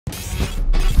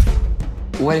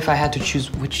What if I had to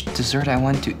choose which dessert I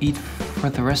want to eat for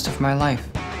the rest of my life?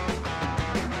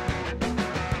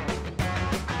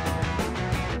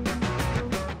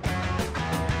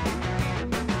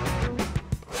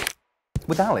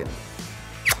 With Alan.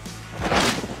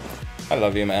 I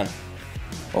love you, man.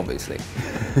 Obviously.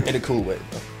 In a cool way,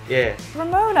 though. Yeah.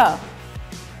 Ramona.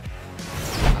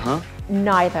 Huh?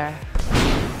 Neither.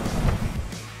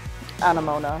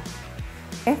 Ramona.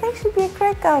 I think she'd be a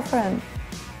great girlfriend.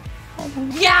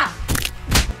 Yeah!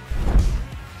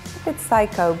 She's a bit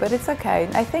psycho, but it's okay.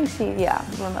 I think yeah,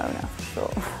 Ramona, for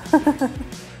sure.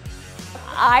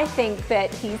 I think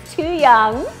that he's too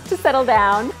young to settle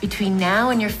down. Between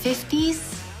now and your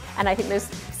 50s, And I think there's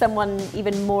someone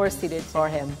even more suited for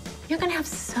him. you're gonna have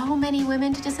so many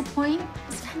women to disappoint.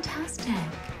 It's fantastic.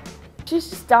 She's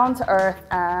just down to earth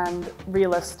and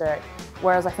realistic,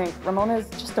 whereas I think Ramona is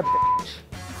just a bitch.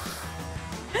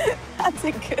 That's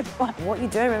a good one. What are you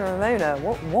doing with Ramona?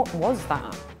 What was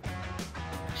that?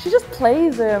 She just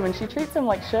plays him and she treats him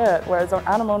like shit, whereas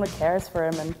Ramona cares for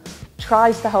him and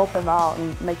tries to help him out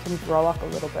and make him grow up a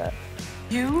little bit.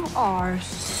 You are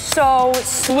so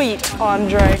sweet,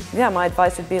 Andre. Yeah, my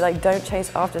advice would be like, don't chase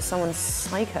after someone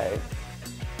psycho.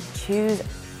 Choose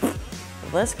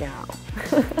this gal.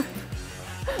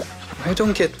 I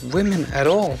don't get women at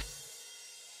all.